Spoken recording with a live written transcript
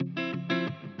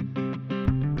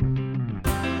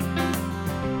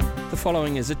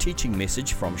following is a teaching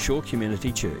message from Shore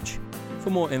Community Church. For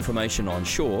more information on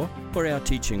Shore or our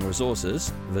teaching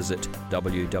resources, visit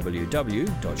www.shore.org.nz.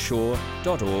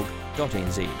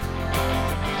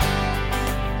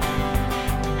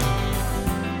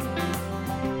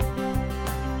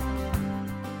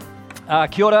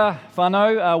 Kia ora,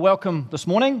 whānau. Welcome this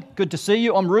morning. Good to see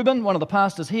you. I'm Ruben, one of the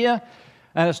pastors here,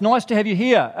 and it's nice to have you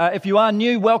here. If you are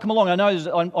new, welcome along. I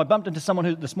know I bumped into someone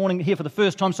who this morning here for the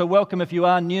first time, so welcome if you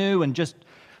are new and just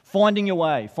finding your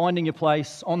way, finding your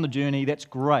place on the journey. That's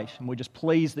great, and we're just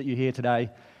pleased that you're here today.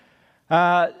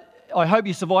 I hope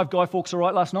you survived Guy Fawkes all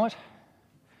right last night.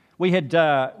 We had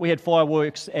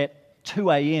fireworks at 2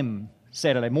 a.m.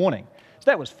 Saturday morning, so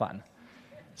that was fun.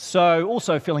 So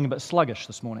also feeling a bit sluggish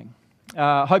this morning.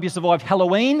 Hope you survived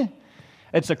Halloween.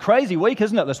 It's a crazy week,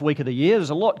 isn't it, this week of the year? There's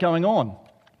a lot going on.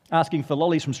 Asking for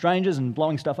lollies from strangers and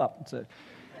blowing stuff up. It's a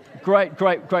great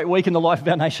week in the life of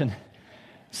our nation.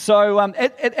 So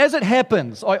as it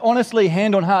happens, I honestly,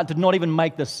 hand on heart, did not even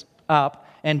make this up,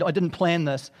 and I didn't plan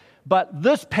this, but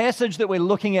this passage that we're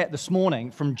looking at this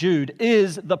morning from Jude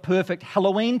is the perfect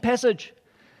Halloween passage.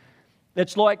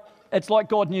 It's like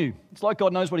God knew. It's like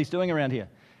God knows what he's doing around here.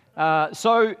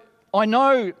 So I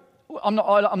know... I'm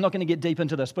not going to get deep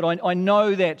into this, but I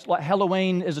know that like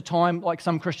Halloween is a time like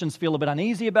some Christians feel a bit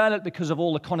uneasy about it because of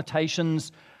all the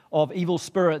connotations of evil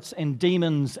spirits and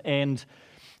demons and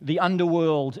the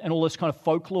underworld and all this kind of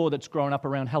folklore that's grown up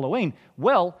around Halloween.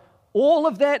 Well, all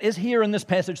of that is here in this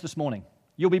passage this morning.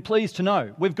 You'll be pleased to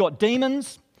know. We've got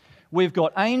demons, we've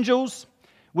got angels,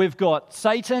 we've got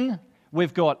Satan,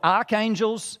 we've got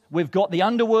archangels, we've got the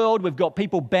underworld, we've got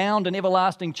people bound in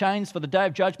everlasting chains for the day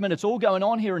of judgment. It's all going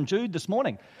on here in Jude this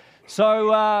morning.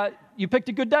 So you picked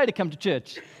a good day to come to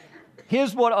church.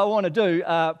 Here's what I want to do.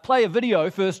 Play a video,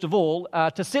 first of all,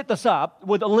 to set this up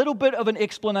with a little bit of an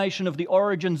explanation of the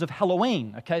origins of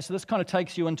Halloween. Okay, so this kind of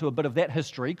takes you into a bit of that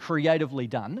history, creatively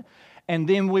done. And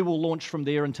then we will launch from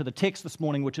there into the text this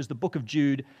morning, which is the book of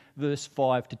Jude, verse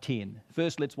 5 to 10.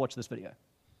 First, let's watch this video.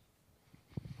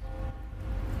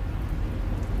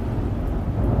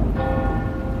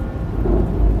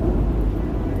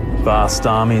 Vast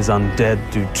armies undead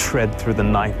do tread through the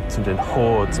night, and in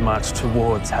hordes march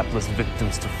towards hapless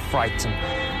victims to frighten.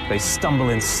 They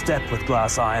stumble in step with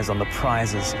glass eyes on the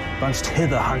prizes, bunched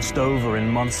hither, hunched over in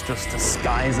monstrous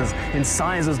disguises, in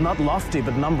sizes not lofty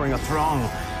but numbering a throng,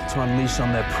 to unleash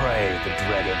on their prey the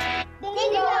dreaded.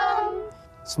 Ding dong!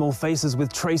 Small faces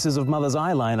with traces of mother's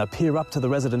eyeliner peer up to the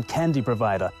resident candy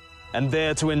provider, and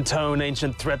there to intone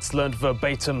ancient threats learnt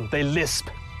verbatim, they lisp,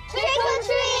 "Trick or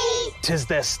treat!" 'Tis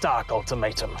their stark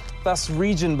ultimatum. Thus,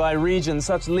 region by region,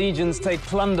 such legions take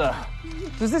plunder.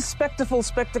 Does this spectacle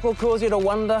cause you to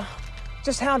wonder?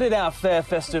 Just how did our fair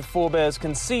festive forebears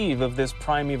conceive of this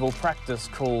primeval practice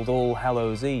called All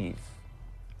Hallows' Eve?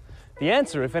 The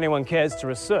answer, if anyone cares to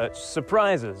research,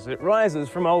 surprises. It rises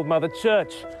from Old Mother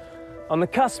Church. On the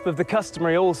cusp of the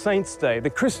customary All Saints' Day, the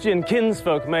Christian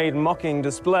kinsfolk made mocking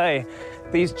display.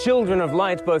 These children of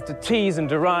light, both to tease and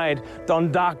deride, don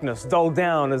darkness, dull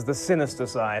down as the sinister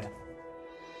side.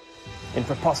 In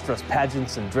preposterous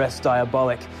pageants and dress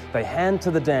diabolic, they hand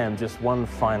to the damned just one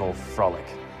final frolic.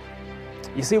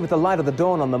 You see, with the light of the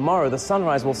dawn on the morrow, the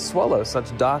sunrise will swallow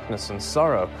such darkness and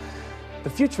sorrow. The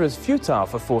future is futile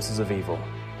for forces of evil,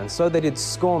 and so they did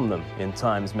scorn them in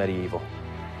times medieval.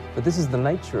 But this is the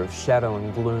nature of shadow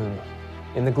and gloom.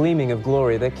 In the gleaming of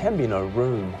glory there can be no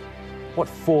room. What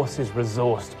force is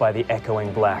resourced by the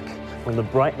echoing black? When the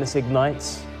brightness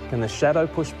ignites, can the shadow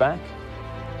push back?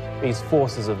 These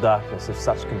forces of darkness, if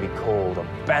such can be called, are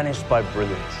banished by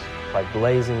brilliance, by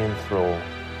blazing in thrall.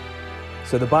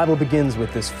 So the Bible begins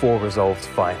with this fore-resolved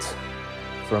fight.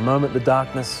 For a moment the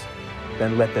darkness,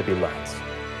 then let there be light.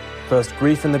 First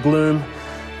grief in the gloom,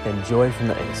 then joy from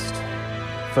the east.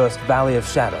 First valley of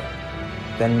shadow,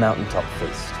 then mountaintop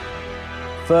feast.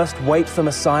 First wait for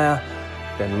Messiah,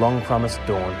 then long-promised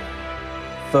dawn.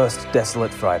 First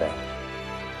desolate Friday,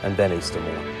 and then Easter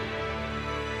morn.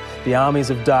 The armies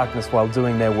of darkness, while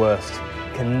doing their worst,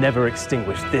 can never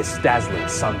extinguish this dazzling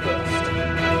sunburst.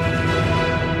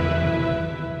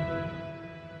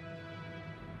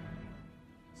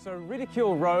 So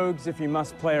ridicule rogues if you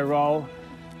must play a role,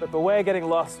 but beware getting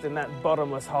lost in that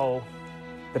bottomless hole.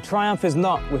 The triumph is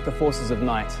not with the forces of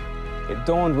night. It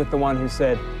dawned with the one who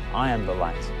said, "I am the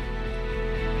light."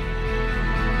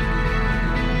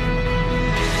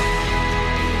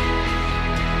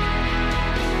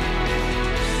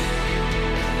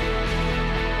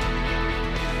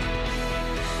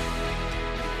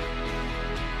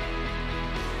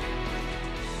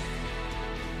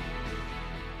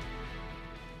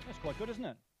 That's quite good, isn't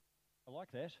it? I like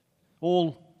that.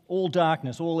 All all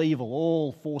darkness, all evil,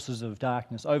 all forces of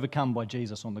darkness overcome by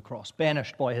Jesus on the cross,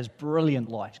 banished by his brilliant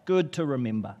light. Good to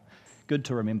remember. Good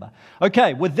to remember.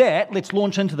 Okay, with that, let's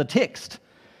launch into the text.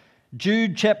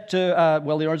 Jude chapter,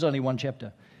 there is only one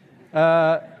chapter.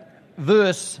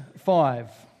 Verse 5.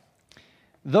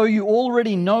 Though you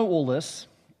already know all this,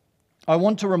 I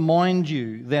want to remind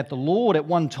you that the Lord at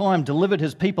one time delivered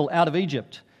his people out of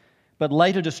Egypt, but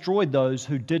later destroyed those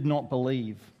who did not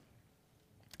believe.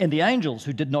 And the angels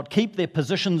who did not keep their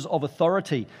positions of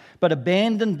authority, but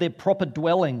abandoned their proper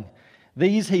dwelling,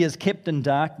 these he has kept in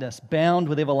darkness, bound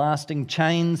with everlasting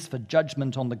chains for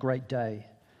judgment on the great day.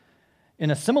 In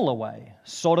a similar way,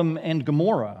 Sodom and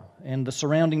Gomorrah and the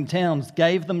surrounding towns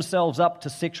gave themselves up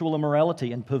to sexual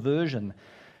immorality and perversion.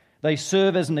 They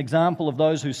serve as an example of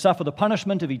those who suffer the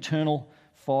punishment of eternal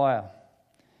fire.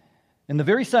 In the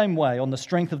very same way, on the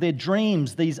strength of their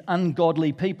dreams, these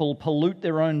ungodly people pollute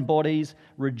their own bodies,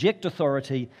 reject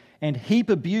authority, and heap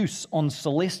abuse on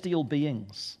celestial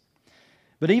beings.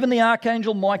 But even the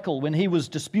archangel Michael, when he was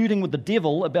disputing with the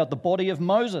devil about the body of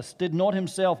Moses, did not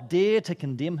himself dare to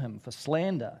condemn him for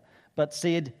slander, but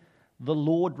said, "The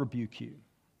Lord rebuke you."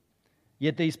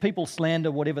 Yet these people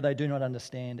slander whatever they do not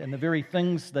understand, and the very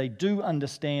things they do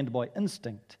understand by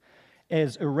instinct,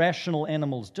 as irrational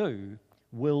animals do,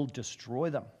 will destroy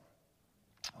them.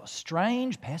 A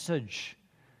strange passage.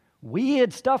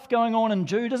 Weird stuff going on in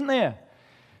Jude, isn't there?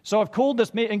 So I've called this,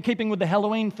 in keeping with the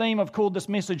Halloween theme, I've called this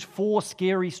message 4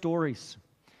 Scary Stories.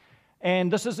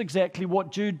 And this is exactly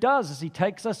what Jude does, is he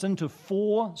takes us into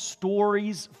 4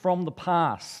 stories from the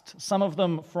past. Some of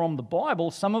them from the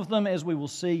Bible, some of them, as we will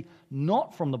see,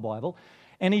 not from the Bible.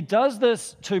 And he does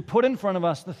this to put in front of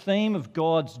us the theme of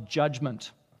God's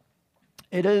judgment.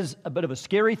 It is a bit of a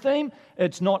scary theme.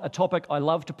 It's not a topic I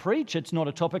love to preach. It's not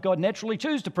a topic I'd naturally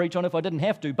choose to preach on if I didn't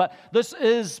have to. But this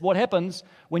is what happens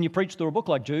when you preach through a book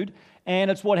like Jude.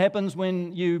 And it's what happens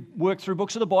when you work through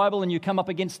books of the Bible and you come up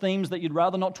against themes that you'd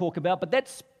rather not talk about. But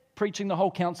that's preaching the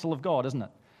whole counsel of God, isn't it?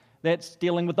 That's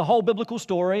dealing with the whole biblical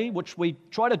story, which we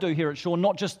try to do here at Shore,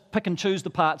 not just pick and choose the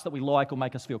parts that we like or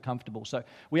make us feel comfortable. So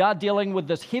we are dealing with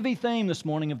this heavy theme this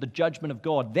morning of the judgment of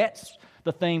God. That's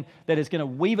the theme that is going to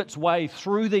weave its way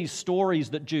through these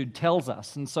stories that Jude tells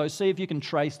us. And so see if you can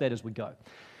trace that as we go.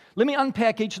 Let me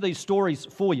unpack each of these stories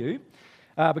for you,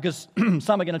 because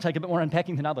some are going to take a bit more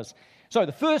unpacking than others. So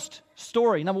the first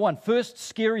story, number 1, first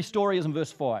scary story is in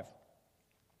verse 5.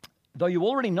 Though you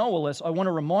already know all this, I want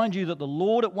to remind you that the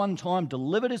Lord at one time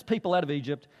delivered his people out of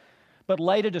Egypt, but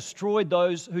later destroyed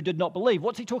those who did not believe.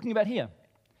 What's he talking about here?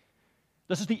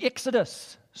 This is the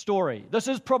Exodus story. This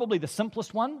is probably the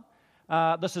simplest one.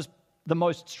 This is the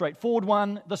most straightforward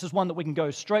one. This is one that we can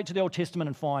go straight to the Old Testament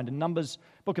and find in Numbers,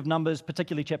 book of Numbers,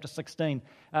 particularly chapter 16.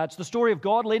 It's the story of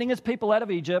God leading his people out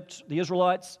of Egypt, the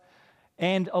Israelites,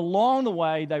 and along the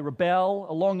way they rebel.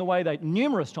 Along the way,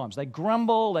 numerous times they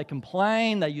grumble, they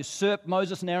complain, they usurp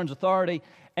Moses and Aaron's authority,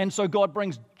 and so God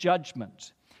brings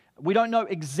judgment. We don't know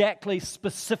exactly,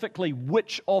 specifically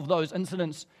which of those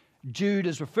incidents Jude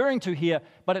is referring to here,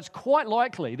 but it's quite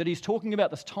likely that he's talking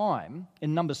about this time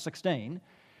in Numbers 16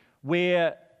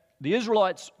 where the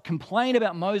Israelites complain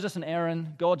about Moses and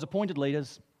Aaron, God's appointed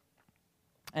leaders,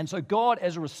 and so God,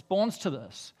 as a response to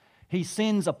this, he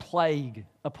sends a plague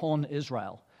upon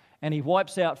Israel, and he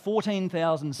wipes out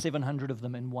 14,700 of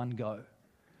them in one go.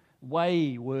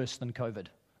 Way worse than COVID.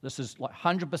 This is like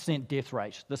 100% death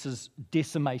rate. This is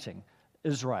decimating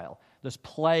Israel. This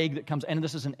plague that comes, and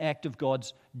this is an act of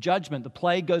God's judgment. The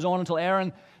plague goes on until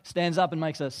Aaron stands up and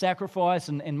makes a sacrifice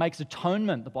and makes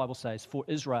atonement, the Bible says, for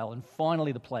Israel, and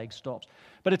finally the plague stops.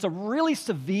 But it's a really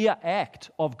severe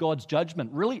act of God's judgment,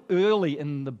 really early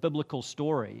in the biblical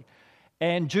story.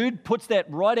 And Jude puts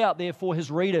that right out there for his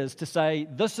readers to say,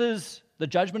 this is the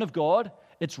judgment of God.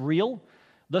 It's real.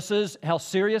 This is how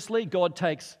seriously God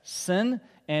takes sin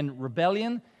and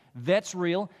rebellion. That's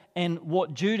real. And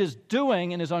what Jude is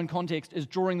doing in his own context is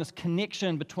drawing this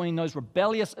connection between those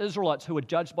rebellious Israelites who are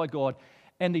judged by God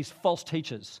and these false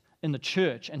teachers in the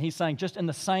church. And he's saying just in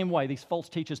the same way, these false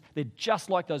teachers, they're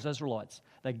just like those Israelites.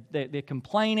 They're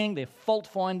complaining, they're fault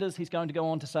finders, he's going to go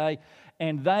on to say,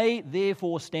 and they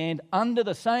therefore stand under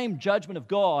the same judgment of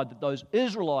God that those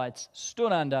Israelites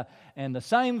stood under, and the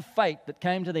same fate that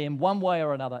came to them one way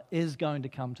or another is going to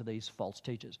come to these false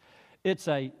teachers. It's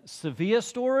a severe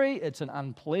story, it's an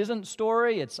unpleasant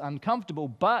story, it's uncomfortable,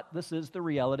 but this is the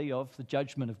reality of the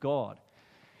judgment of God.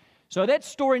 So that's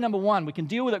story number 1. We can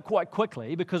deal with it quite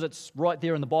quickly because it's right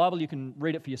there in the Bible. You can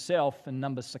read it for yourself in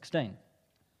Numbers 16.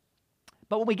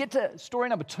 But when we get to story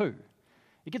number 2,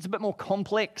 it gets a bit more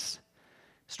complex.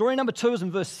 Story number 2 is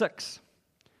in verse 6.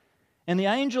 And the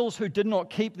angels who did not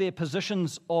keep their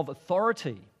positions of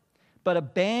authority, but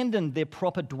abandoned their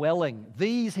proper dwelling,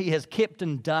 these he has kept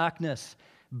in darkness,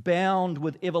 bound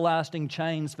with everlasting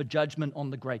chains for judgment on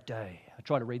the great day. I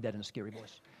try to read that in a scary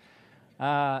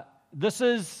voice. This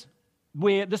is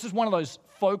one of those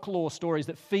folklore stories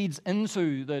that feeds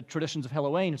into the traditions of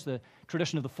Halloween. It's the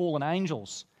tradition of the fallen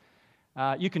angels.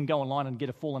 You can go online and get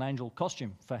a fallen angel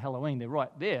costume for Halloween. They're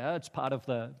right there. It's part of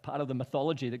the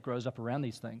mythology that grows up around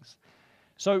these things.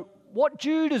 So what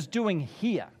Jude is doing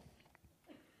here,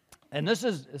 and this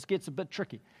gets a bit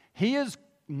tricky. He is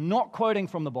not quoting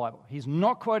from the Bible. He's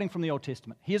not quoting from the Old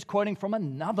Testament. He is quoting from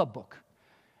another book.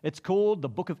 It's called the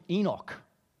Book of Enoch.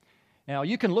 Now,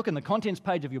 you can look in the contents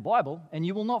page of your Bible, and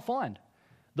you will not find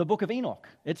the Book of Enoch.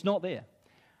 It's not there.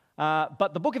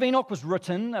 But the Book of Enoch was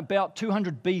written about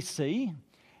 200 BC,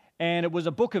 and it was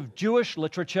a book of Jewish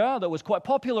literature that was quite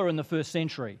popular in the first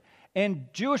century. And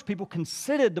Jewish people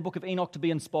considered the Book of Enoch to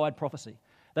be inspired prophecy.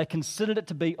 They considered it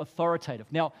to be authoritative.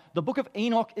 Now, the Book of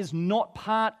Enoch is not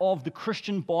part of the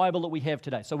Christian Bible that we have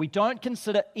today. So we don't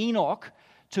consider Enoch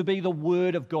to be the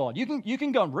Word of God. You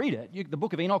can go and read it. The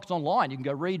Book of Enoch is online. You can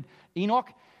go read Enoch.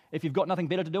 If you've got nothing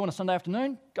better to do on a Sunday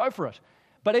afternoon, go for it.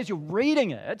 But as you're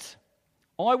reading it,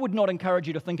 I would not encourage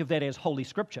you to think of that as Holy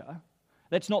Scripture.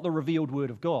 That's not the revealed Word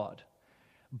of God.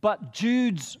 But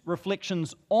Jude's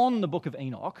reflections on the Book of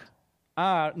Enoch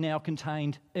are now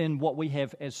contained in what we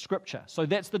have as Scripture. So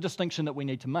that's the distinction that we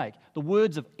need to make. The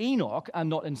words of Enoch are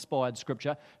not inspired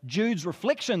Scripture. Jude's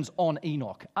reflections on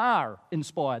Enoch are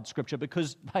inspired Scripture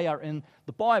because they are in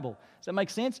the Bible. Does that make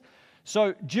sense?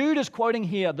 So Jude is quoting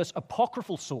here this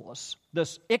apocryphal source,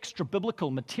 this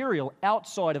extra-biblical material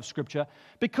outside of Scripture,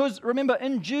 because remember,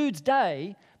 in Jude's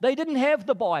day, they didn't have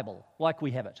the Bible like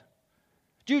we have it.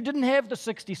 Jude didn't have the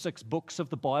 66 books of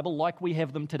the Bible like we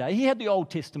have them today. He had the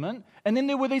Old Testament, and then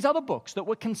there were these other books that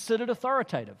were considered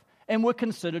authoritative and were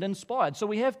considered inspired. So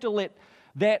we have to let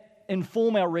that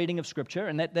inform our reading of Scripture,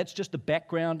 and that's just the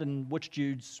background in which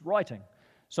Jude's writing.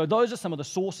 So those are some of the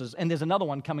sources, and there's another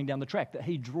one coming down the track that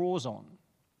he draws on.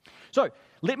 So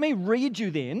let me read you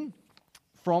then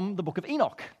from the book of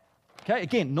Enoch. Okay,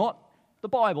 again, not the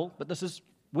Bible, but this is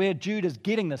where Jude is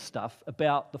getting this stuff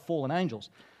about the fallen angels.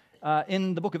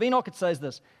 In the book of Enoch, it says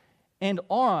this, "And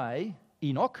I,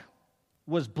 Enoch,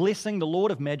 was blessing the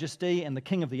Lord of majesty and the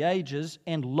King of the ages,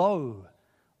 and lo,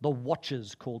 the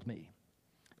watchers called me,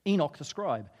 Enoch the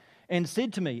scribe, and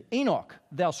said to me, Enoch,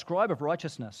 thou scribe of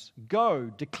righteousness,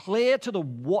 go, declare to the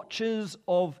watchers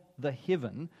of the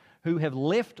heaven, who have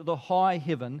left the high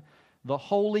heaven, the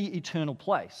holy eternal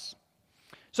place."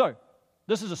 So,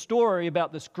 this is a story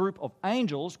about this group of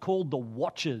angels called the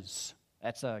Watchers.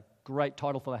 That's a great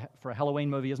title for a Halloween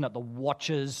movie, isn't it? The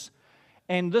Watchers.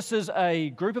 And this is a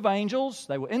group of angels.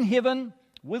 They were in heaven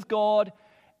with God,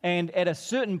 and at a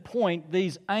certain point,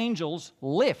 these angels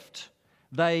left.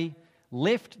 They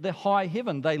left the high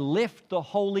heaven. They left the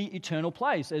holy eternal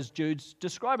place, as Jude's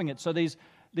describing it. So these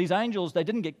angels, they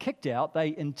didn't get kicked out.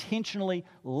 They intentionally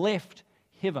left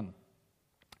heaven.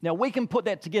 Now, we can put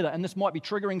that together, and this might be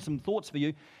triggering some thoughts for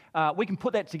you. We can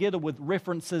put that together with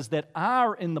references that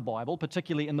are in the Bible,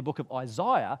 particularly in the book of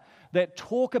Isaiah, that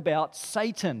talk about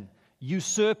Satan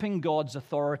usurping God's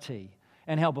authority,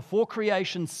 and how before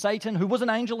creation, Satan, who was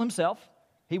an angel himself,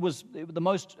 he was the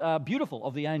most beautiful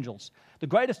of the angels, the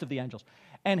greatest of the angels,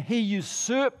 and he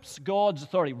usurps God's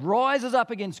authority, rises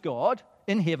up against God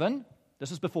in heaven.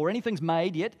 This is before anything's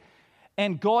made yet,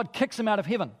 and God kicks him out of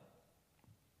heaven.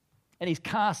 And he's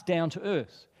cast down to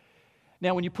earth.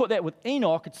 Now, when you put that with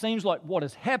Enoch, it seems like what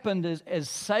has happened is, as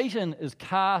Satan is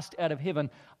cast out of heaven,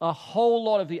 a whole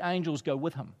lot of the angels go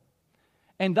with him.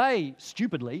 And they,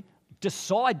 stupidly,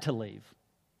 decide to leave.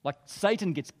 Like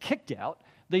Satan gets kicked out,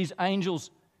 these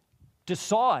angels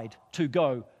decide to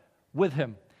go with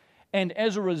him. And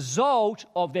as a result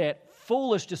of that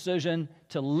foolish decision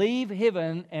to leave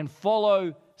heaven and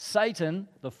follow Satan,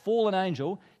 the fallen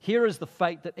angel, here is the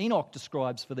fate that Enoch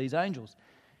describes for these angels.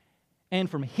 "And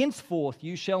from henceforth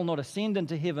you shall not ascend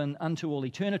into heaven unto all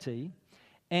eternity,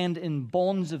 and in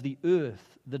bonds of the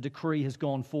earth the decree has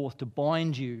gone forth to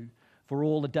bind you for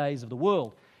all the days of the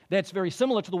world." That's very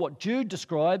similar to what Jude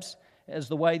describes as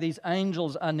the way these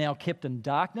angels are now kept in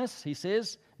darkness, he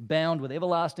says, bound with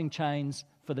everlasting chains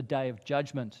for the day of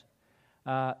judgment.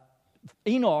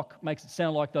 Enoch makes it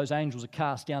sound like those angels are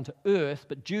cast down to earth,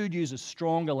 but Jude uses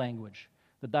stronger language,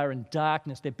 that they're in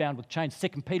darkness, they're bound with chains.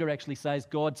 2 Peter actually says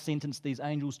God sentenced these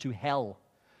angels to hell,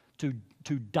 to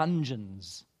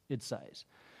dungeons, it says.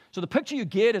 So the picture you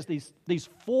get is these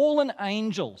fallen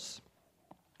angels.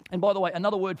 And by the way,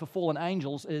 another word for fallen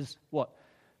angels is what?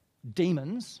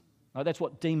 Demons. Right? That's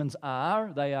what demons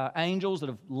are. They are angels that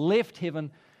have left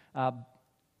heaven,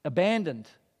 abandoned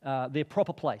their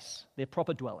proper place, their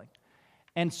proper dwelling.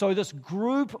 And so this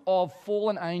group of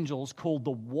fallen angels called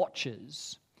the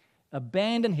Watchers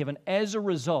abandon heaven. As a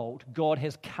result, God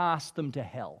has cast them to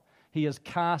hell. He has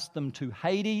cast them to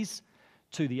Hades,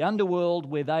 to the underworld,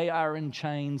 where they are in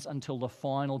chains until the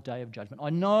final day of judgment. I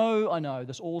know,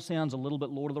 this all sounds a little bit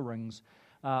Lord of the Rings,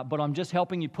 but I'm just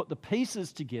helping you put the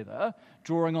pieces together,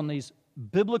 drawing on these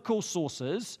biblical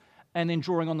sources and then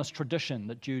drawing on this tradition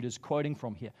that Jude is quoting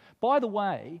from here. By the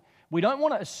way, we don't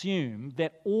want to assume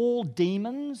that all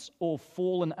demons or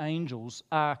fallen angels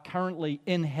are currently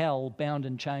in hell, bound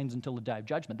in chains until the day of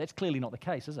judgment. That's clearly not the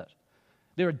case, is it?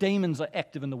 There are demons that are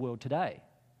active in the world today.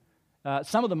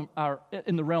 Some of them are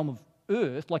in the realm of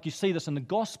earth, like you see this in the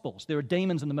Gospels. There are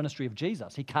demons in the ministry of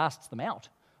Jesus. He casts them out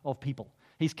of people.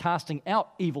 He's casting out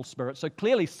evil spirits. So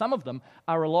clearly some of them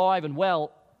are alive and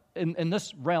well in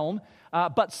this realm,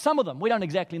 but some of them, we don't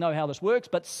exactly know how this works,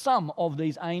 but some of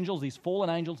these angels, these fallen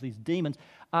angels, these demons,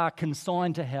 are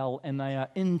consigned to hell, and they are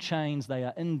in chains, they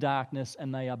are in darkness,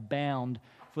 and they are bound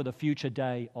for the future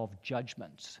day of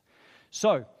judgment.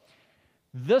 So,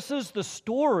 this is the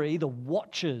story, the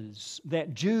Watchers,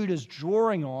 that Jude is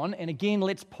drawing on. And again,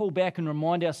 let's pull back and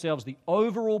remind ourselves the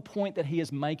overall point that he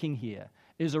is making here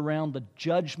is around the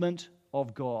judgment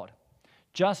of God.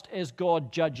 Just as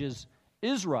God judges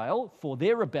Israel for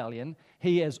their rebellion,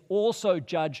 he has also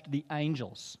judged the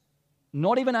angels.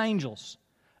 Not even angels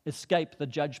escape the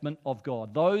judgment of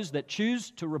God. Those that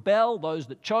choose to rebel, those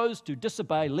that chose to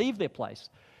disobey, leave their place,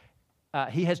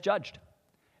 he has judged.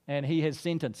 And he has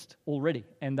sentenced already,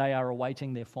 and they are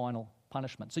awaiting their final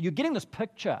punishment. So you're getting this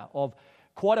picture of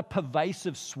quite a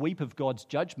pervasive sweep of God's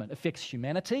judgment. It affects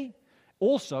humanity,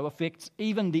 also affects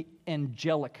even the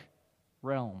angelic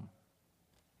realm.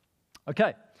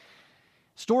 Okay,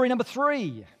 story number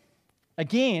 3.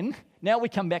 Again, now we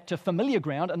come back to familiar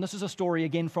ground, and this is a story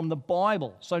again from the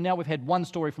Bible. So now we've had one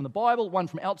story from the Bible, one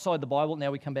from outside the Bible,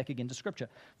 now we come back again to Scripture.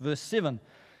 Verse 7.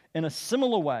 In a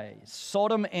similar way,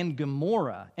 Sodom and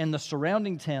Gomorrah and the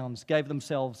surrounding towns gave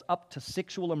themselves up to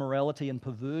sexual immorality and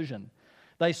perversion.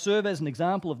 They serve as an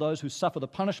example of those who suffer the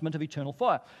punishment of eternal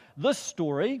fire. This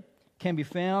story can be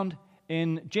found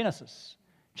in Genesis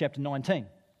chapter 19.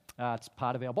 It's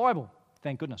part of our Bible,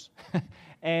 thank goodness.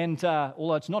 And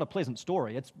although it's not a pleasant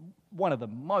story, it's one of the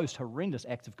most horrendous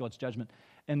acts of God's judgment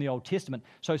in the Old Testament.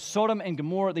 So Sodom and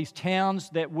Gomorrah, these towns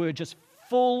that were just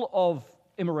full of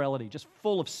immorality, just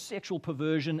full of sexual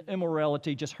perversion,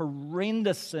 immorality, just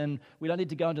horrendous sin. We don't need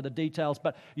to go into the details,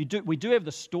 but we do have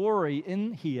the story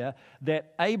in here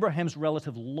that Abraham's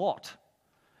relative Lot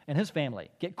and his family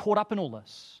get caught up in all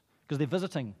this because they're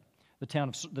visiting the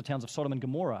towns of Sodom and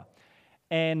Gomorrah.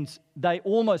 And they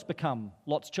almost become,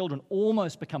 Lot's children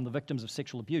almost become the victims of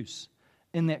sexual abuse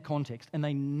in that context. And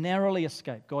they narrowly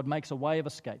escape. God makes a way of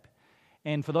escape.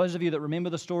 And for those of you that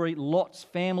remember the story, Lot's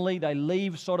family, they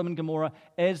leave Sodom and Gomorrah.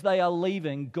 As they are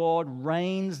leaving, God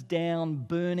rains down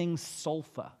burning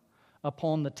sulfur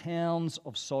upon the towns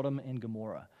of Sodom and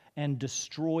Gomorrah and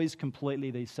destroys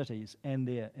completely these cities and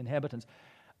their inhabitants,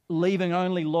 leaving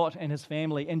only Lot and his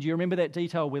family. And do you remember that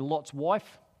detail where Lot's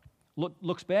wife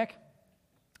looks back?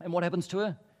 And what happens to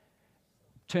her?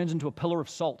 Turns into a pillar of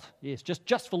salt. Yes,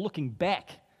 just for looking back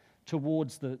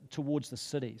towards the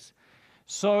cities.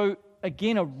 So,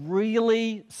 again, a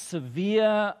really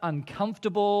severe,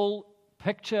 uncomfortable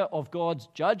picture of God's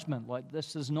judgment. Like,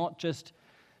 this is not just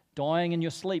dying in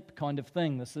your sleep kind of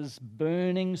thing. This is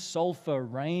burning sulfur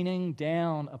raining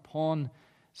down upon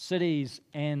cities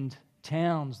and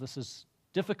towns. This is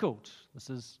difficult. This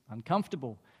is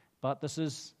uncomfortable. But this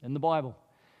is in the Bible.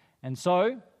 And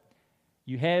so,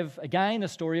 you have, again, the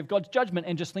story of God's judgment.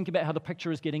 And just think about how the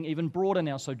picture is getting even broader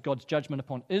now. So, God's judgment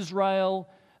upon Israel,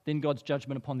 then God's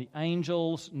judgment upon the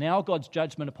angels, now God's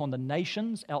judgment upon the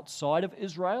nations outside of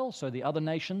Israel, so the other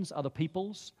nations, other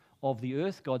peoples of the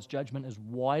earth. God's judgment is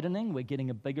widening. We're getting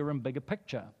a bigger and bigger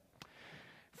picture.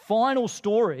 Final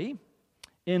story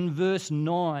in verse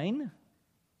 9.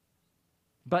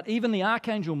 But even the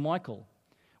archangel Michael,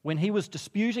 when he was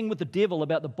disputing with the devil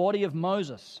about the body of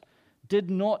Moses,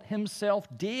 did not himself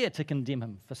dare to condemn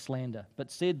him for slander, but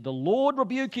said, "The Lord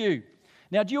rebuke you."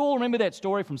 Now, do you all remember that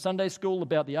story from Sunday school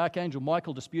about the archangel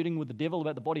Michael disputing with the devil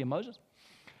about the body of Moses?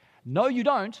 No, you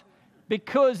don't,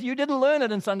 because you didn't learn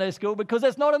it in Sunday school, because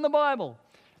it's not in the Bible.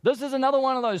 This is another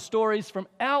one of those stories from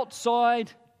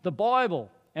outside the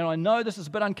Bible. And I know this is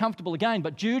a bit uncomfortable again,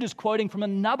 but Jude is quoting from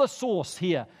another source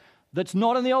here that's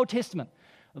not in the Old Testament.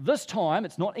 This time,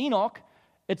 it's not Enoch,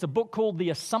 it's a book called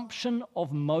The Assumption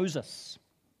of Moses.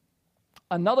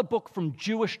 Another book from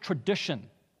Jewish tradition.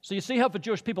 So you see how for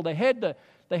Jewish people they had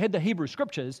the Hebrew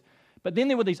scriptures, but then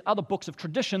there were these other books of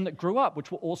tradition that grew up,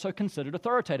 which were also considered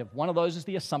authoritative. One of those is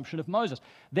the Assumption of Moses.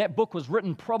 That book was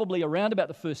written probably around about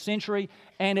the 1st century,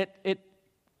 and it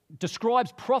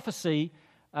describes prophecy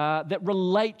that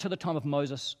relate to the time of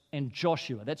Moses and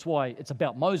Joshua. That's why it's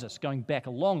about Moses, going back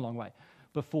a long, long way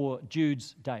before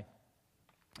Jude's day.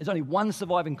 There's only one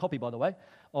surviving copy, by the way,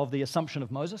 of the Assumption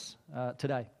of Moses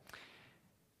today.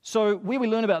 So where we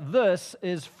learn about this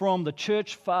is from the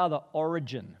church father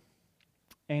Origen.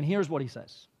 And here's what he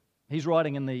says. He's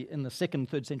writing in the 2nd,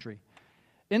 3rd century.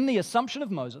 In the Assumption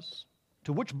of Moses,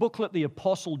 to which booklet the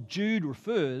apostle Jude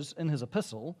refers in his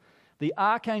epistle, the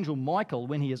archangel Michael,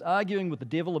 when he is arguing with the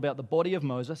devil about the body of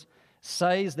Moses,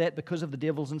 says that because of the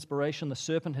devil's inspiration, the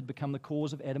serpent had become the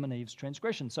cause of Adam and Eve's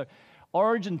transgression. So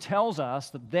Origen tells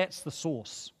us that that's the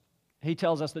source. He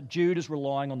tells us that Jude is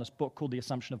relying on this book called the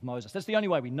Assumption of Moses. That's the only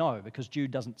way we know, because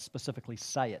Jude doesn't specifically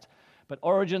say it. But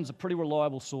Origen's a pretty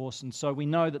reliable source, and so we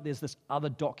know that there's this other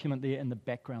document there in the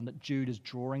background that Jude is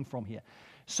drawing from here.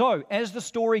 So, as the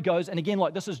story goes, and again,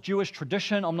 like this is Jewish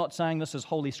tradition, I'm not saying this is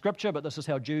Holy Scripture, but this is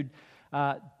how Jude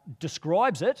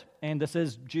describes it, and this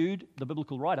is Jude, the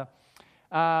biblical writer.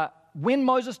 When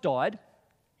Moses died,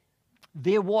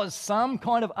 there was some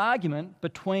kind of argument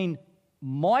between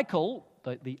Michael,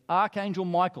 the archangel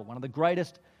Michael, one of the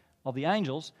greatest of the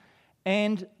angels,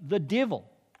 and the devil.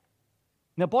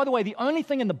 Now, by the way, the only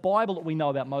thing in the Bible that we know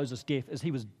about Moses' death is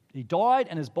he died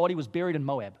and his body was buried in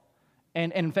Moab.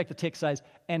 And in fact, the text says,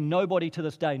 and nobody to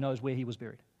this day knows where he was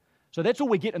buried. So that's all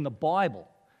we get in the Bible.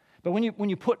 But when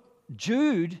you put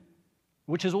Jude,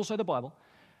 which is also the Bible,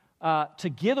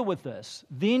 together with this,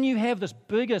 then you have this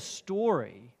bigger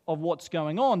story of what's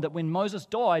going on, that when Moses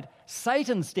died,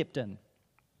 Satan stepped in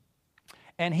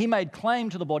and he made claim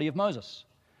to the body of Moses.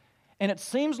 And it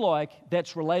seems like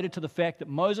that's related to the fact that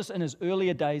Moses in his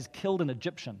earlier days killed an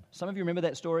Egyptian. Some of you remember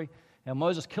that story? Now,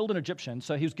 Moses killed an Egyptian,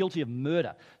 so he was guilty of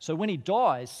murder. So when he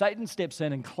dies, Satan steps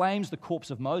in and claims the corpse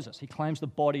of Moses. He claims the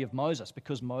body of Moses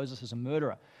because Moses is a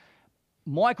murderer.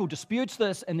 Michael disputes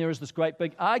this, and there is this great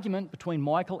big argument between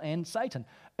Michael and Satan.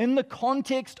 In the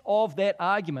context of that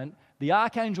argument, the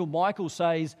archangel Michael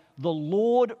says, "The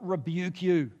Lord rebuke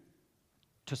you,"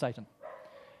 to Satan.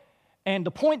 And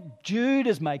the point Jude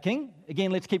is making,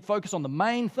 again, let's keep focus on the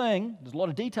main thing. There's a lot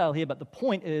of detail here, but the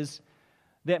point is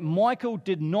that Michael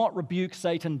did not rebuke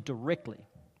Satan directly.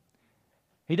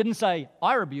 He didn't say,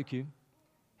 "I rebuke you."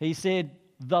 He said,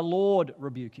 "The Lord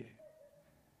rebuke you."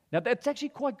 Now, that's actually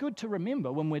quite good to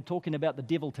remember when we're talking about the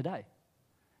devil today.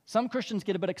 Some Christians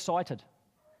get a bit excited.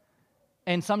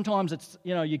 And sometimes it's,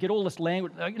 you get all this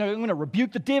language, I'm going to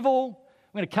rebuke the devil.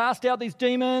 I'm going to cast out these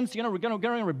demons. We're going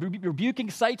to be rebuking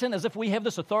Satan as if we have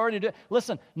this authority to do.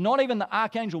 Listen, not even the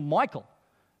archangel Michael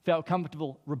felt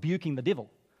comfortable rebuking the devil.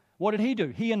 What did he do?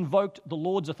 He invoked the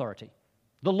Lord's authority.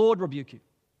 The Lord rebuke you.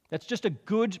 That's just a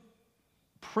good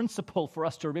principle for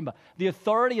us to remember. The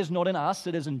authority is not in us,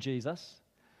 it is in Jesus.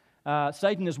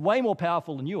 Satan is way more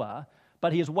powerful than you are,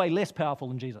 but he is way less powerful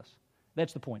than Jesus.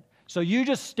 That's the point. So you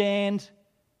just stand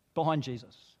behind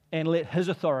Jesus and let his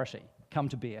authority come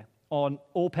to bear on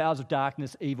all powers of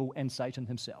darkness, evil, and Satan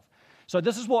himself. So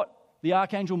this is what the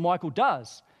archangel Michael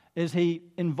does, is he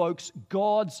invokes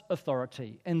God's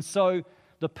authority. And so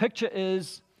the picture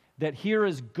is that here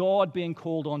is God being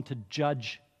called on to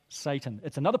judge Satan.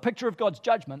 It's another picture of God's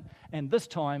judgment, and this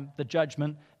time the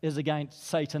judgment is against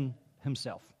Satan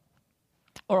himself.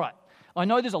 All right, I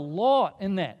know there's a lot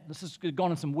in that. This has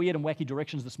gone in some weird and wacky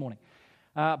directions this morning.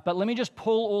 But let me just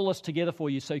pull all this together for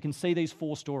you so you can see these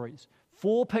 4 stories.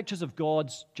 4 pictures of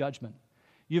God's judgment.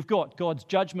 You've got God's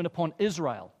judgment upon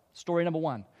Israel, story number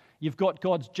 1. You've got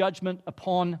God's judgment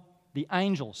upon the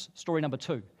angels, story number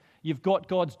 2. You've got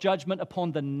God's judgment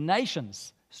upon the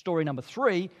nations, story number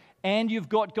 3. And you've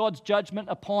got God's judgment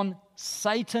upon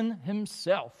Satan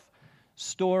himself,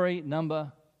 story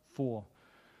number 4.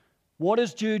 What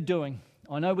is Jude doing?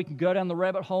 I know we can go down the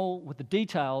rabbit hole with the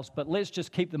details, but let's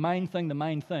just keep the main thing the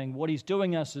main thing. What he's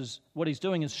doing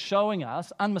is showing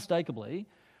us, unmistakably,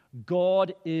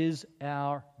 God is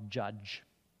our judge.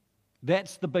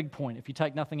 That's the big point, if you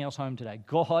take nothing else home today.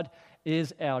 God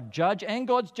is our judge, and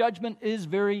God's judgment is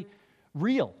very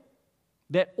real.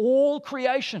 That all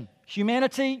creation,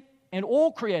 humanity, and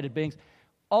all created beings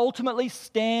ultimately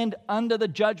stand under the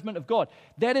judgment of God.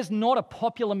 That is not a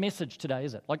popular message today,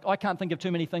 is it? Like, I can't think of too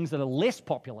many things that are less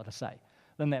popular to say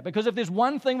than that. Because if there's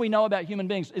one thing we know about human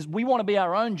beings, is we want to be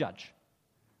our own judge.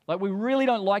 Like, we really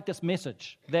don't like this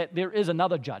message that there is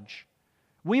another judge.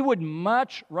 We would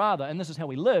much rather, and this is how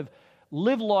we live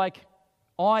like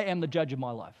I am the judge of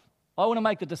my life. I want to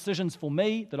make the decisions for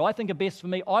me that I think are best for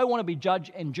me. I want to be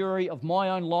judge and jury of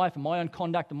my own life and my own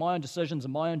conduct and my own decisions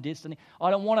and my own destiny. I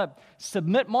don't want to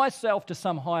submit myself to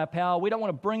some higher power. We don't want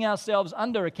to bring ourselves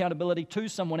under accountability to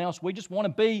someone else. We just want to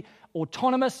be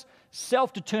autonomous,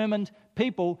 self-determined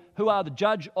people who are the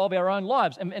judge of our own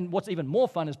lives. And what's even more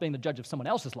fun is being the judge of someone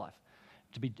else's life.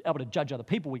 To be able to judge other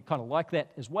people, we kind of like that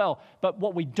as well. But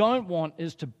what we don't want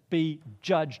is to be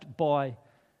judged by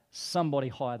somebody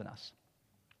higher than us.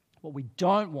 What we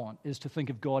don't want is to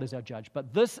think of God as our judge.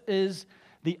 But this is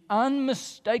the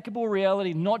unmistakable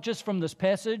reality, not just from this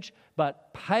passage,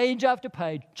 but page after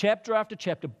page, chapter after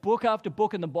chapter, book after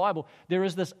book in the Bible. There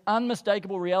is this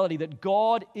unmistakable reality that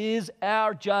God is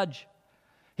our judge.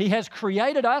 He has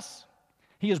created us.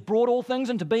 He has brought all things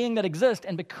into being that exist,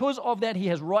 and because of that, He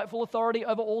has rightful authority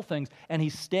over all things, and He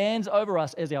stands over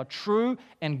us as our true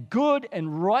and good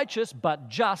and righteous but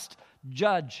just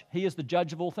judge. He is the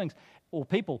judge of all things, all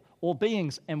people, all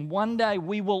beings, and one day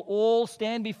we will all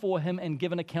stand before Him and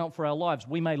give an account for our lives.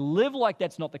 We may live like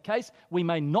that's not the case. We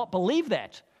may not believe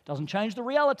that. Doesn't change the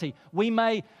reality. We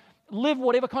may live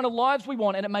whatever kind of lives we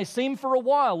want, and it may seem for a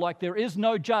while like there is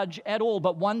no judge at all,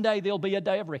 but one day there'll be a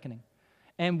day of reckoning.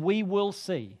 And we will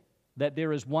see that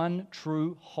there is one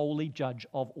true, holy judge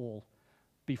of all,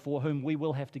 before whom we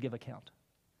will have to give account.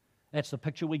 That's the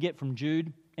picture we get from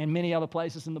Jude and many other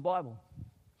places in the Bible.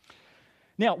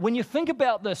 Now, when you think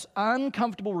about this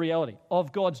uncomfortable reality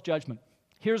of God's judgment,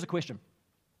 here's a question.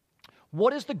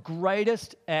 What is the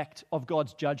greatest act of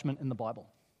God's judgment in the Bible?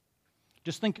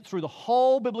 Just think through the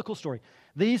whole biblical story.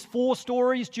 These 4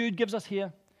 stories Jude gives us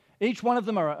here, each one of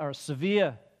them are a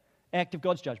severe act of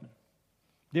God's judgment.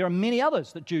 There are many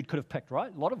others that Jude could have picked,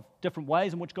 right? A lot of different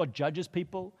ways in which God judges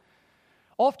people.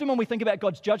 Often when we think about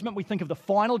God's judgment, we think of the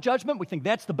final judgment. We think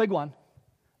that's the big one.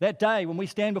 That day when we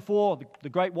stand before the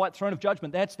great white throne of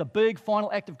judgment, that's the big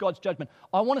final act of God's judgment.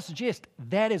 I want to suggest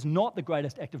that is not the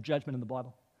greatest act of judgment in the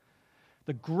Bible.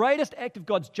 The greatest act of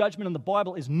God's judgment in the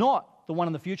Bible is not the one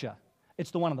in the future.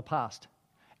 It's the one in the past.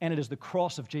 And it is the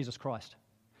cross of Jesus Christ.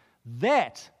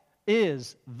 That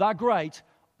is the great,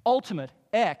 ultimate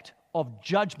act of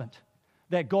judgment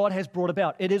that God has brought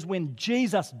about. It is when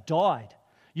Jesus died.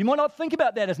 You might not think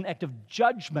about that as an act of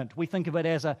judgment. We think of it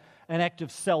as an act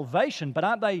of salvation, but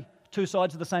aren't they two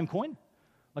sides of the same coin?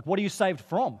 Like, what are you saved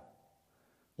from?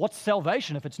 What's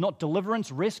salvation if it's not deliverance,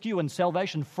 rescue, and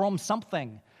salvation from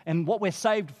something? And what we're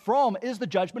saved from is the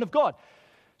judgment of God.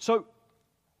 So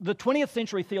the 20th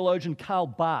century theologian Karl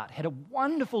Barth had a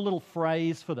wonderful little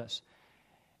phrase for this.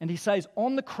 And he says,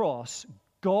 on the cross,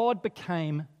 God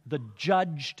became the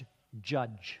judged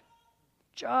judge.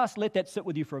 Just let that sit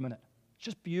with you for a minute. It's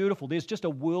just beautiful. There's just a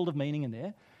world of meaning in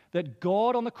there. That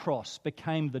God on the cross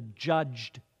became the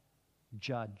judged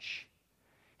judge.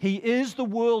 He is the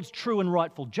world's true and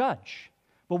rightful judge.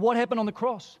 But what happened on the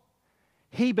cross?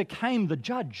 He became the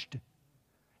judged.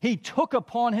 He took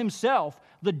upon Himself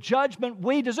the judgment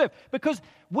we deserve. Because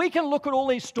we can look at all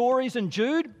these stories in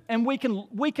Jude and we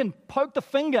can poke the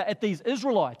finger at these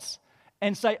Israelites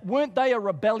and say, weren't they a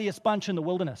rebellious bunch in the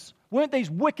wilderness? Weren't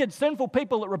these wicked, sinful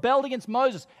people that rebelled against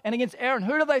Moses and against Aaron?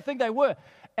 Who do they think they were?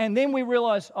 And then we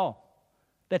realize, oh,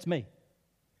 that's me.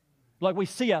 Like, we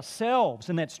see ourselves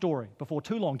in that story before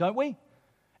too long, don't we?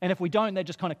 And if we don't, that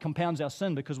just kind of compounds our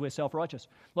sin because we're self-righteous.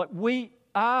 Like, we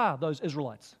are those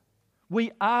Israelites.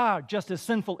 We are just as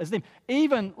sinful as them.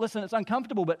 Even, listen, it's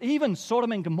uncomfortable, but even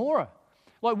Sodom and Gomorrah.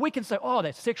 Like, we can say, oh,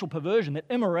 that sexual perversion, that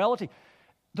immorality.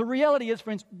 The reality is,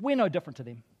 friends, we're no different to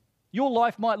them. Your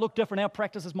life might look different. Our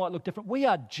practices might look different. We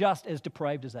are just as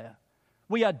depraved as they are.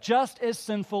 We are just as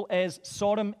sinful as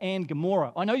Sodom and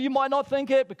Gomorrah. I know you might not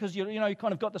think it because you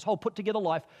kind of got this whole put-together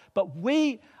life, but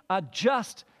we are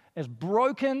just as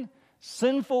broken,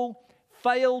 sinful,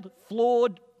 failed,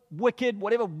 flawed, wicked,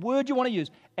 whatever word you want to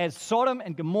use, as Sodom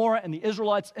and Gomorrah and the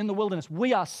Israelites in the wilderness.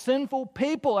 We are sinful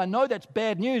people. I know that's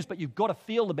bad news, but you've got to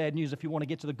feel the bad news if you want to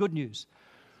get to the good news.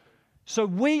 So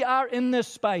we are in this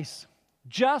space,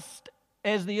 just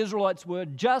as the Israelites were,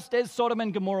 just as Sodom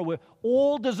and Gomorrah were,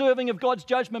 all deserving of God's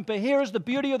judgment. But here is the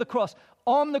beauty of the cross.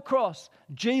 On the cross,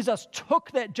 Jesus took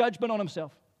that judgment on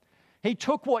Himself. He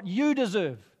took what you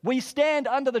deserve. We stand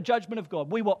under the judgment of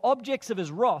God. We were objects of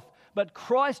His wrath, but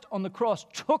Christ on the cross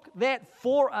took that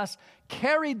for us,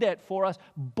 carried that for us,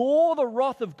 bore the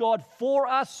wrath of God for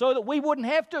us so that we wouldn't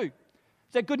have to. Is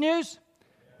that good news?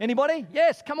 Anybody?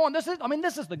 Yes, come on. This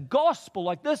is the gospel.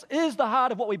 Like, this is the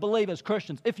heart of what we believe as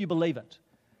Christians, if you believe it.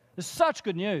 It's such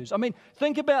good news. I mean,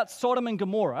 think about Sodom and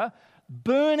Gomorrah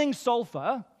burning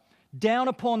sulfur down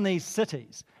upon these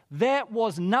cities. That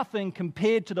was nothing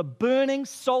compared to the burning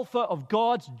sulfur of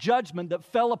God's judgment that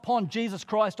fell upon Jesus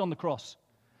Christ on the cross.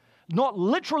 not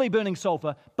literally burning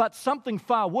sulfur, but something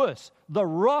far worse, the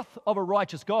wrath of a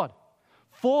righteous God,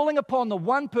 falling upon the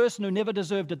one person who never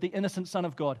deserved it, the innocent Son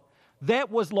of God.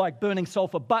 That was like burning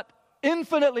sulfur, but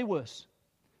infinitely worse.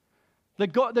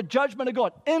 The judgment of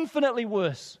God, infinitely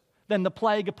worse than the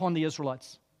plague upon the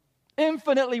Israelites.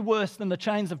 Infinitely worse than the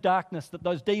chains of darkness that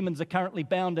those demons are currently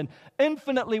bound in.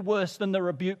 Infinitely worse than the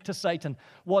rebuke to Satan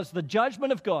was the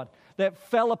judgment of God that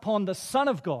fell upon the Son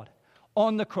of God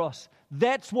on the cross.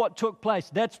 That's what took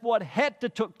place. That's what had to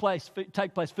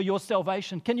take place for your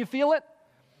salvation. Can you feel it?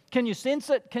 Can you sense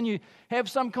it? Can you have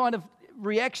some kind of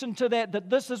reaction to that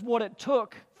this is what it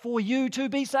took for you to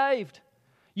be saved?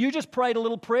 You just prayed a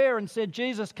little prayer and said,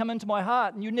 Jesus, come into my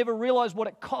heart, and you never realized what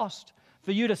it cost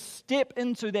for you to step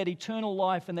into that eternal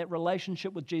life and that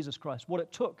relationship with Jesus Christ. What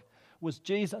it took was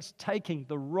Jesus taking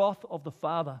the wrath of the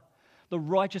Father, the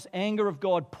righteous anger of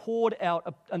God poured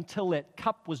out until that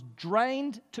cup was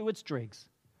drained to its dregs,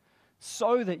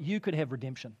 so that you could have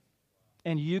redemption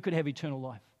and you could have eternal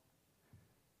life.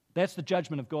 That's the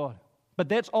judgment of God. But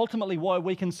that's ultimately why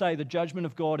we can say the judgment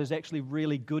of God is actually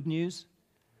really good news.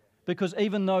 Because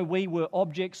even though we were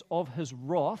objects of His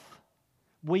wrath,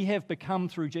 we have become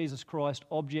through Jesus Christ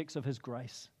objects of His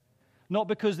grace. Not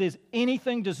because there's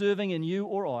anything deserving in you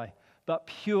or I, but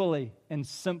purely and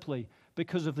simply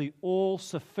because of the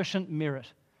all-sufficient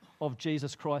merit of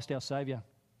Jesus Christ our Savior.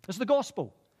 It's the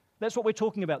gospel. That's what we're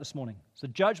talking about this morning. It's the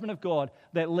judgment of God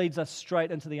that leads us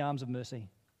straight into the arms of mercy.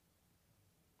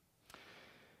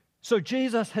 So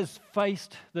Jesus has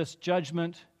faced this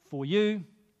judgment for you,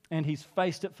 and He's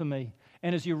faced it for me.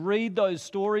 And as you read those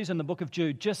stories in the book of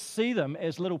Jude, just see them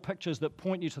as little pictures that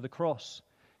point you to the cross.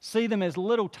 See them as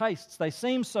little tastes. They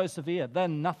seem so severe. They're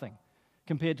nothing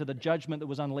compared to the judgment that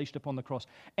was unleashed upon the cross.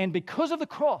 And because of the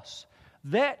cross,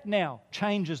 that now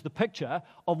changes the picture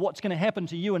of what's going to happen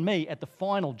to you and me at the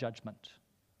final judgment.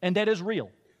 And that is real.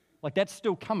 Like, that's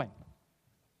still coming.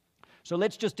 So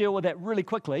let's just deal with that really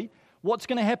quickly. What's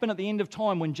going to happen at the end of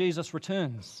time when Jesus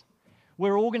returns?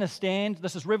 We're all going to stand.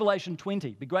 This is Revelation 20.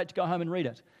 It'd be great to go home and read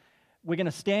it. We're going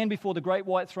to stand before the great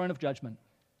white throne of judgment.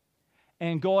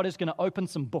 And God is going to open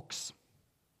some books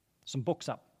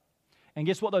up. And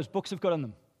guess what those books have got in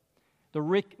them?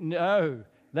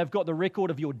 They've got the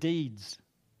record of your deeds.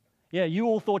 Yeah, you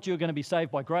all thought you were going to be saved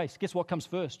by grace. Guess what comes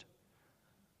first?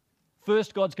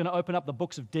 First, God's going to open up the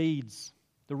books of deeds,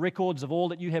 the records of all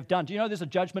that you have done. Do you know there's a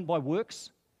judgment by works?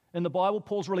 In the Bible,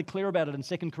 Paul's really clear about it in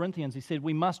 2 Corinthians. He said,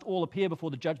 we must all appear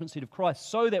before the judgment seat of Christ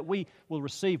so that we will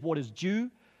receive what is due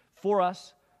for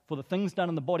us for the things done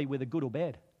in the body, whether good or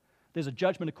bad. There's a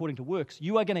judgment according to works.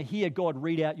 You are going to hear God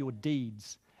read out your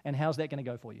deeds. And how's that going to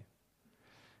go for you?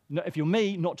 No, if you're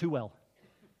me, not too well.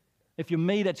 If you're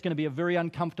me, that's going to be a very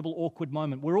uncomfortable, awkward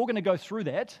moment. We're all going to go through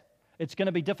that. It's going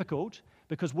to be difficult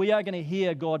because we are going to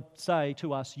hear God say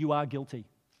to us, you are guilty.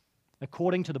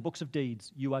 According to the books of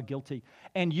deeds, you are guilty.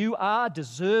 And you are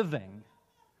deserving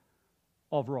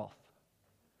of wrath.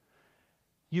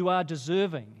 You are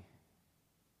deserving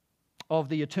of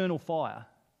the eternal fire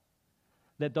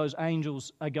that those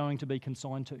angels are going to be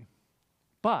consigned to.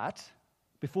 But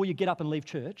before you get up and leave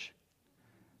church,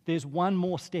 there's one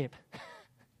more step.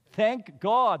 Thank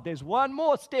God, there's one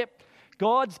more step.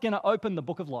 God's going to open the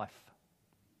book of life.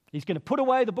 He's going to put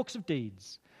away the books of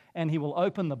deeds, and He will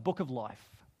open the book of life.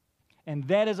 And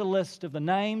that is a list of the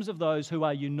names of those who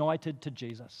are united to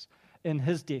Jesus in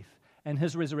His death and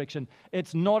His resurrection.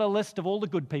 It's not a list of all the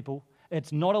good people.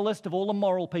 It's not a list of all the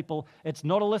moral people. It's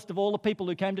not a list of all the people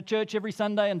who came to church every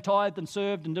Sunday and tithed and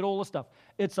served and did all the stuff.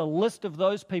 It's a list of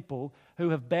those people who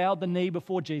have bowed the knee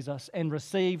before Jesus and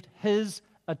received His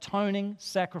atoning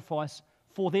sacrifice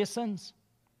for their sins,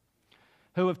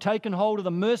 who have taken hold of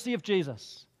the mercy of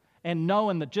Jesus and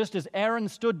known that just as Aaron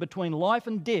stood between life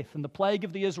and death in the plague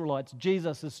of the Israelites,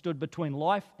 Jesus has stood between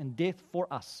life and death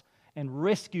for us and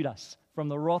rescued us from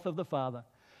the wrath of the Father.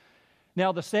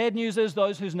 Now, the sad news is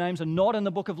those whose names are not in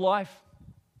the book of life,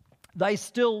 they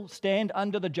still stand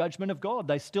under the judgment of God.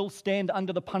 They still stand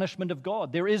under the punishment of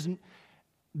God. There is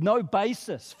no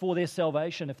basis for their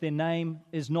salvation if their name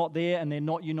is not there and they're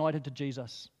not united to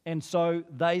Jesus. And so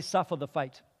they suffer the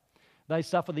fate. They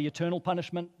suffer the eternal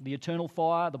punishment, the eternal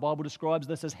fire. The Bible describes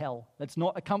this as hell. That's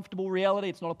not a comfortable reality.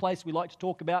 It's not a place we like to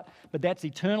talk about, but that's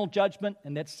eternal judgment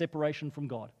and that's separation from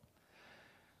God.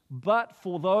 But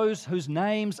for those whose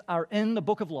names are in the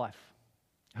book of life,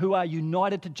 who are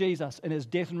united to Jesus in His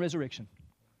death and resurrection,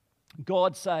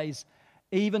 God says,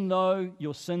 even though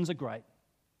your sins are great,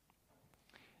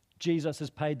 Jesus has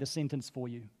paid the sentence for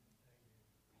you.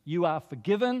 You are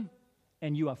forgiven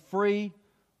and you are free.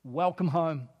 Welcome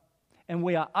home. And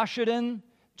we are ushered in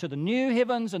to the new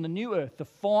heavens and the new earth, the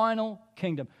final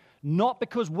kingdom. Not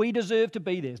because we deserve to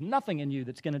be there. There's nothing in you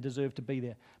that's going to deserve to be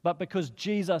there, but because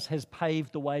Jesus has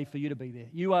paved the way for you to be there.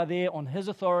 You are there on His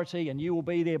authority, and you will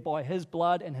be there by His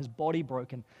blood and His body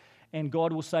broken. And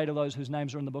God will say to those whose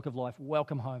names are in the book of life,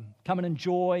 welcome home. Come and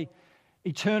enjoy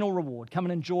eternal reward. Come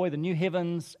and enjoy the new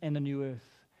heavens and the new earth.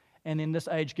 And then this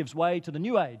age gives way to the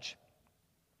new age,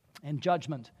 and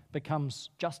judgment becomes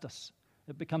justice.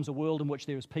 It becomes a world in which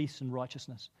there is peace and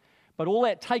righteousness. But all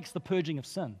that takes the purging of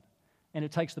sin, and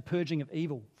it takes the purging of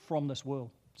evil from this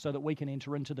world so that we can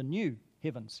enter into the new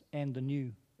heavens and the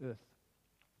new earth.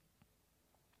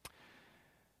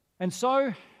 And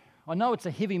so, I know it's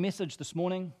a heavy message this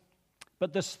morning,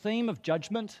 but this theme of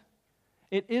judgment,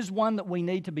 it is one that we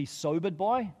need to be sobered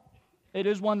by. It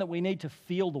is one that we need to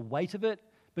feel the weight of it,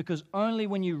 because only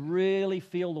when you really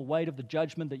feel the weight of the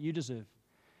judgment that you deserve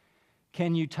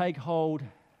can you take hold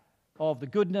of the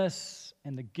goodness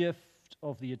and the gift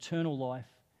of the eternal life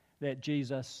that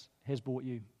Jesus has brought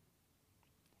you.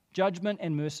 Judgment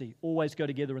and mercy always go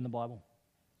together in the Bible.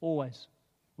 Always.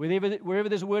 Wherever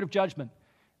there's a word of judgment,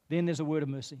 then there's a word of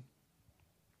mercy.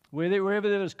 Wherever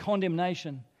there is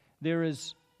condemnation, there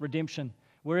is redemption.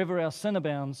 Wherever our sin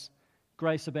abounds,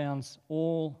 grace abounds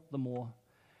all the more.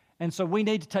 And so we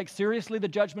need to take seriously the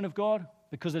judgment of God,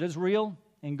 because it is real,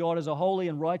 and God is a holy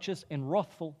and righteous and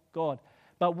wrathful God.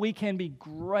 But we can be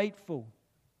grateful,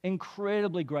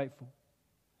 incredibly grateful,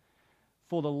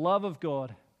 for the love of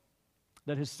God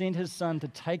that has sent His Son to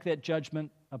take that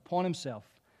judgment upon Himself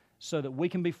so that we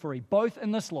can be free, both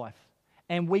in this life,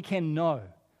 and we can know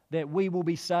that we will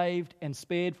be saved and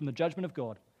spared from the judgment of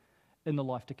God in the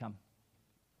life to come.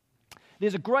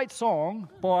 There's a great song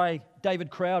by David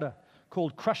Crowder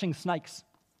called Crushing Snakes.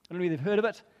 I don't know if you've heard of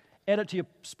it. Add it to your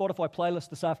Spotify playlist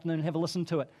this afternoon and have a listen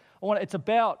to it. It's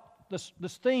about this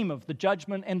theme of the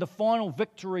judgment and the final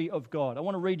victory of God. I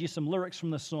want to read you some lyrics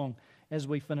from this song as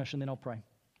we finish, and then I'll pray.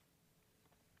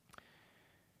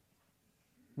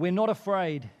 We're not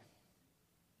afraid.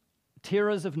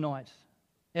 Terrors of night,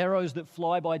 arrows that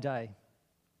fly by day.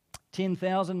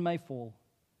 10,000 may fall,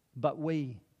 but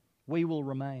we will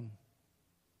remain.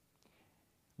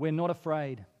 We're not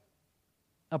afraid.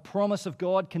 A promise of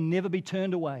God can never be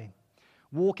turned away.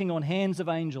 Walking on hands of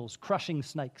angels, crushing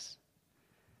snakes.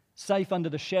 Safe under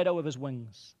the shadow of His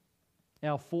wings.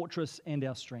 Our fortress and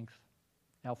our strength.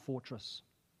 Our fortress.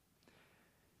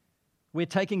 We're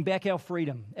taking back our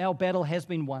freedom. Our battle has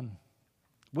been won.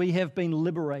 We have been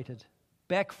liberated.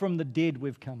 Back from the dead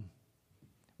we've come.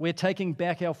 We're taking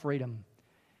back our freedom.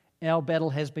 Our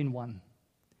battle has been won.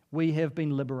 We have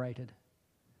been liberated.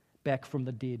 Back from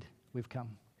the dead we've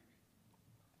come.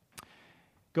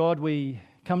 God, we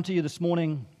come to you this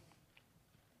morning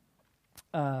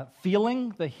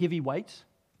feeling the heavy weight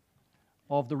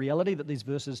of the reality that these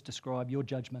verses describe, your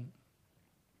judgment.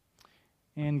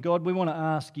 And God, we want to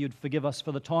ask you'd forgive us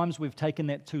for the times we've taken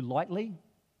that too lightly.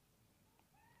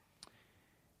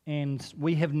 And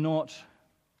we just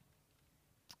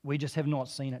have not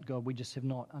seen it, God. We just have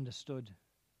not understood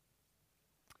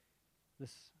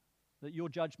that your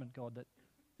judgment, God, that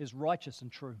is righteous and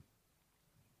true.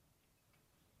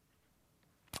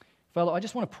 Father, I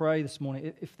just want to pray this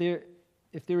morning. If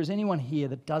there is anyone here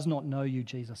that does not know you,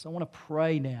 Jesus, I want to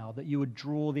pray now that you would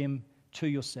draw them to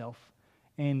yourself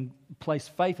and place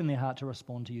faith in their heart to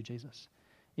respond to you, Jesus.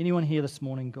 Anyone here this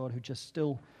morning, God, who just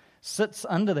still sits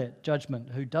under that judgment,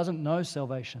 who doesn't know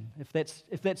salvation,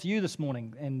 if that's you this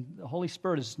morning and the Holy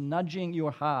Spirit is nudging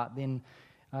your heart, then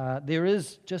there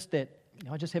is just that,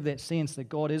 I just have that sense that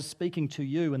God is speaking to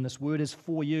you and this word is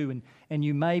for you, and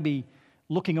you may be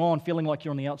looking on, feeling like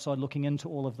you're on the outside looking into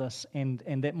all of this, and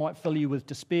that might fill you with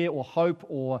despair or hope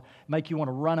or make you want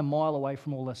to run a mile away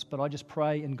from all this. But I just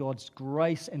pray in God's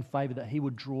grace and favor that He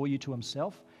would draw you to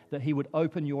Himself, that He would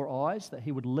open your eyes, that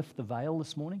He would lift the veil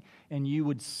this morning, and you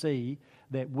would see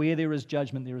that where there is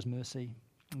judgment, there is mercy.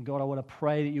 And God, I want to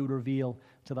pray that you would reveal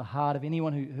to the heart of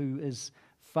anyone who is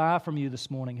far from you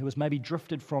this morning, who has maybe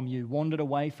drifted from you, wandered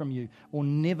away from you, or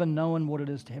never known what it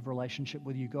is to have a relationship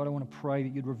with you. God, I want to pray that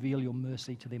you'd reveal your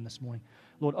mercy to them this morning.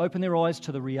 Lord, open their eyes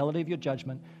to the reality of your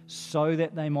judgment so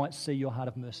that they might see your heart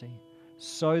of mercy,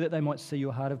 so that they might see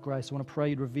your heart of grace. I want to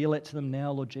pray you'd reveal it to them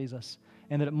now, Lord Jesus,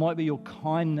 and that it might be your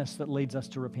kindness that leads us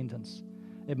to repentance.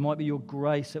 It might be your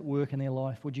grace at work in their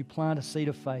life. Would you plant a seed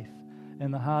of faith in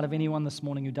the heart of anyone this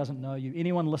morning who doesn't know you,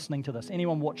 anyone listening to this,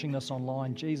 anyone watching this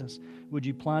online? Jesus, would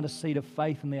you plant a seed of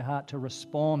faith in their heart to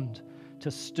respond, to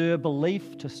stir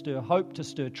belief, to stir hope, to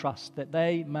stir trust, that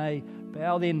they may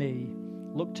bow their knee,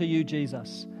 look to you,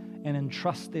 Jesus, and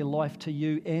entrust their life to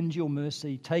you and your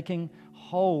mercy, taking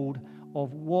hold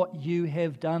of what you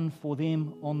have done for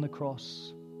them on the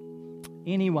cross.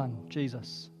 Anyone,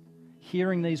 Jesus,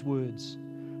 hearing these words,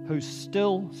 who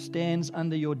still stands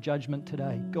under your judgment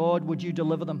today. God, would you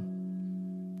deliver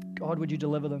them? God, would you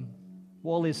deliver them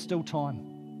while there's still time,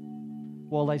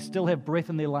 while they still have breath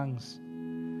in their lungs?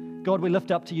 God, we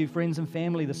lift up to you friends and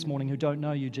family this morning who don't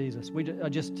know you, Jesus. I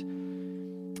just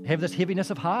have this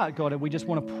heaviness of heart, God, and we just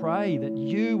want to pray that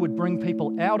you would bring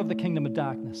people out of the kingdom of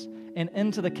darkness and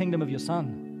into the kingdom of your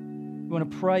Son. We want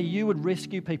to pray you would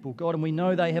rescue people, God, and we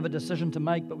know they have a decision to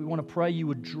make, but we want to pray you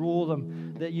would draw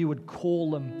them, that you would call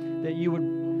them, that you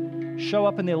would show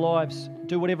up in their lives,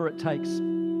 do whatever it takes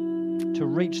to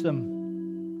reach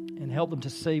them and help them to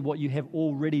see what you have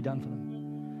already done for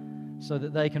them so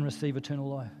that they can receive eternal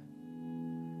life.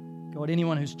 God,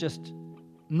 anyone who's just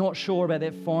not sure about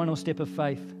that final step of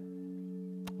faith,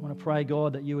 I want to pray,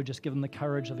 God, that you would just give them the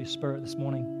courage of your Spirit this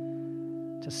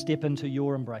morning to step into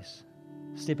your embrace,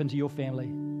 step into your family,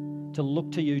 to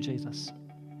look to you, Jesus,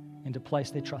 and to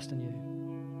place their trust in you.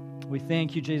 We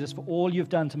thank you, Jesus, for all you've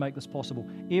done to make this possible.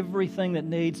 Everything that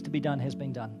needs to be done has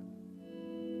been done.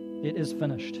 It is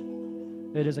finished.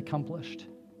 It is accomplished.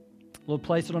 Lord,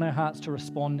 place it on our hearts to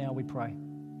respond now, we pray.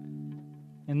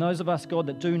 And those of us, God,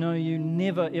 that do know you,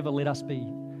 never ever let us be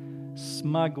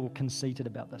smug or conceited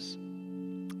about this.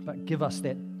 But give us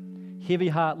that heavy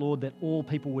heart, Lord, that all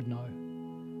people would know.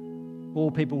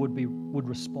 All people would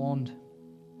respond,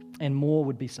 and more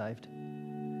would be saved.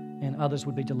 And others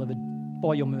would be delivered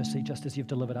by your mercy, just as you've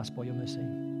delivered us by your mercy.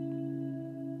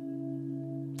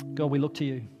 God, we look to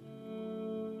you.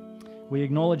 We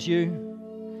acknowledge you.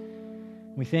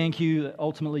 We thank you that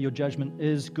ultimately your judgment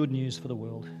is good news for the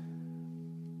world,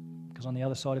 because on the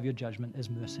other side of your judgment is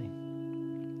mercy.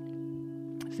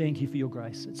 Thank you for your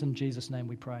grace. It's in Jesus' name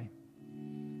we pray.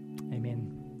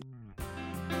 Amen.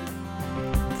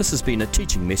 This has been a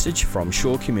teaching message from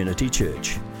Shore Community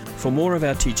Church. For more of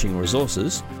our teaching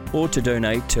resources, or to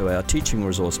donate to our teaching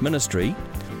resource ministry,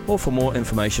 or for more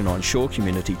information on Shore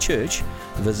Community Church,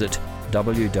 visit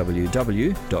www.shore.org.nz.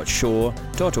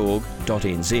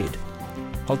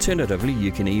 Alternatively,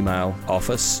 you can email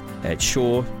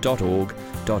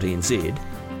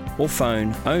office@shore.org.nz or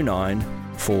phone 09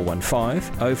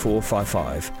 415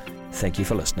 0455. Thank you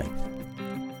for listening.